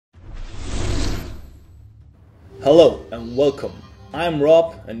Hello and welcome. I'm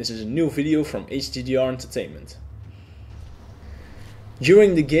Rob and this is a new video from HGDR Entertainment.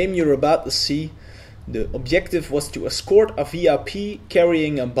 During the game you're about to see, the objective was to escort a VIP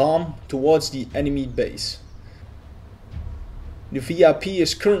carrying a bomb towards the enemy base. The VIP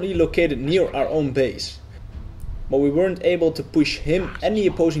is currently located near our own base, but we weren't able to push him and the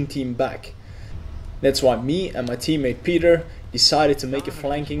opposing team back. That's why me and my teammate Peter decided to make a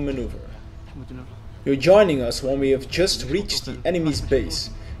flanking maneuver. You're joining us when we have just reached the enemy's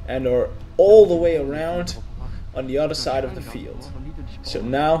base and are all the way around on the other side of the field. So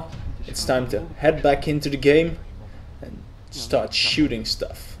now it's time to head back into the game and start shooting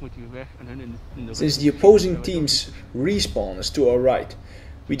stuff. Since the opposing team's respawn is to our right,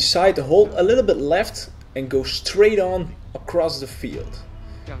 we decide to hold a little bit left and go straight on across the field.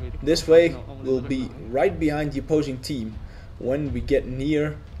 This way we'll be right behind the opposing team when we get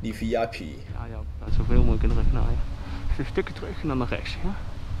near the VIP. Ja, zoveel mogelijk kunnen rechtnaaien. Dus een stukje terug en dan naar rechts. Ja?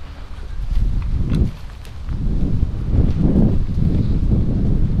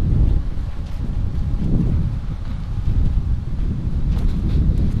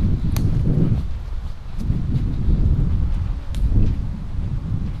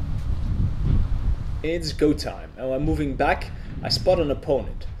 It's go time, and when moving back, I spot an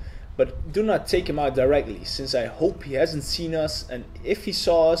opponent. But do not take him out directly, since I hope he hasn't seen us, and if he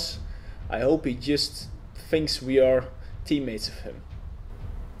saw us, I hope he just thinks we are teammates of him.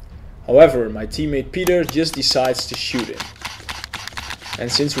 However, my teammate Peter just decides to shoot him.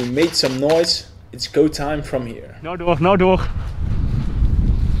 And since we made some noise, it's go time from here. Nou door, nou door.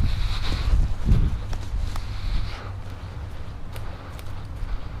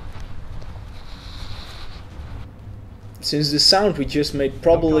 Since the sound we just made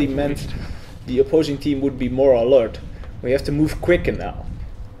probably meant the opposing team would be more alert, we have to move quicker now.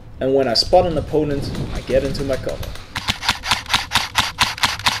 And when I spot an opponent, I get into my cover.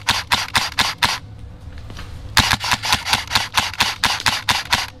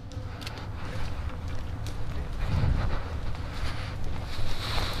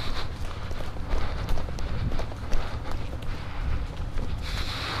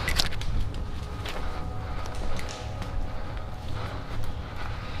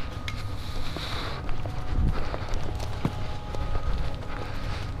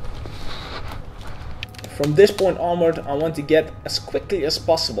 From this point onward, I want to get as quickly as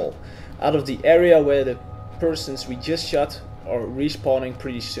possible out of the area where the persons we just shot are respawning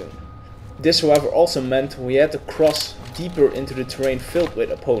pretty soon. This, however, also meant we had to cross deeper into the terrain filled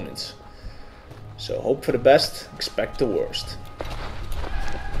with opponents. So hope for the best, expect the worst.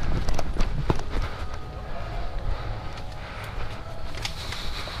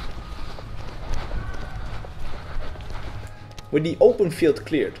 With the open field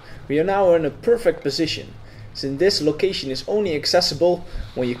cleared, we are now in a perfect position, since this location is only accessible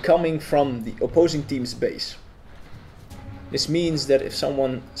when you're coming from the opposing team's base. This means that if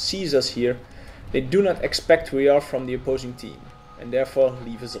someone sees us here, they do not expect we are from the opposing team, and therefore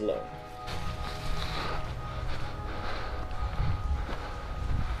leave us alone.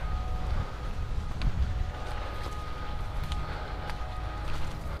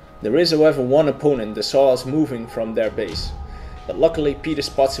 There is, however, one opponent that saw us moving from their base. But luckily Peter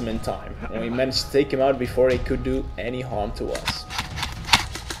spots him in time, and we managed to take him out before he could do any harm to us.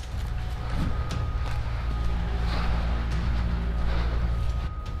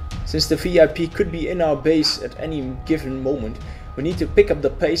 Since the VIP could be in our base at any given moment, we need to pick up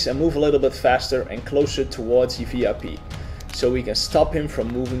the pace and move a little bit faster and closer towards the VIP, so we can stop him from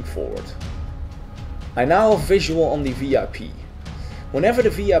moving forward. I now have visual on the VIP. Whenever the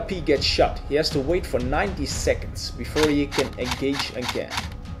VIP gets shot, he has to wait for 90 seconds before he can engage again.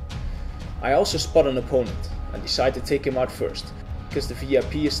 I also spot an opponent and decide to take him out first, because the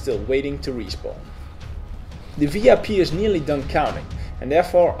VIP is still waiting to respawn. The VIP is nearly done counting, and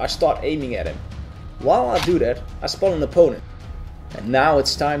therefore I start aiming at him. While I do that, I spot an opponent. And now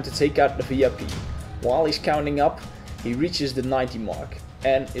it's time to take out the VIP. While he's counting up, he reaches the 90 mark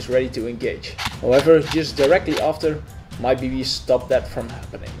and is ready to engage. However, just directly after, my BB stopped that from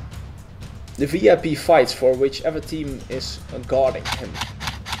happening. The VIP fights for whichever team is guarding him,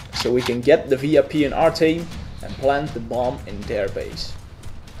 so we can get the VIP in our team and plant the bomb in their base.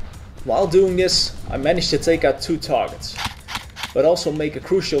 While doing this, I managed to take out 2 targets, but also make a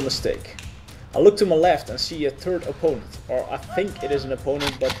crucial mistake. I look to my left and see a third opponent, or I think it is an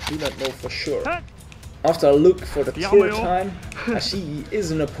opponent but do not know for sure. After I look for the third time, I see he is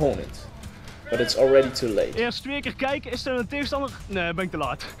an opponent. But it's already too late. Eerst 2 keer kijken, is er een tegenstander? Nee, ben ik te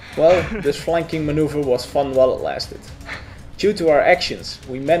laat. Well, this flanking maneuver was fun while it lasted. Due to our actions,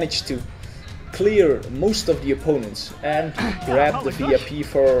 we managed to clear most of the opponents and grab the VIP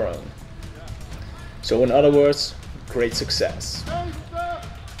for our own. So in other words, great success.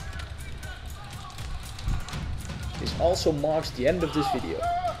 This also marks the end of this video.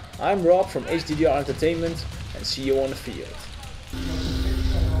 I'm Rob from HGDR Entertainment and see you on the field.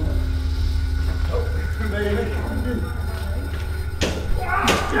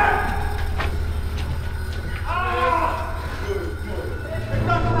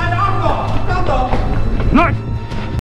 Nice!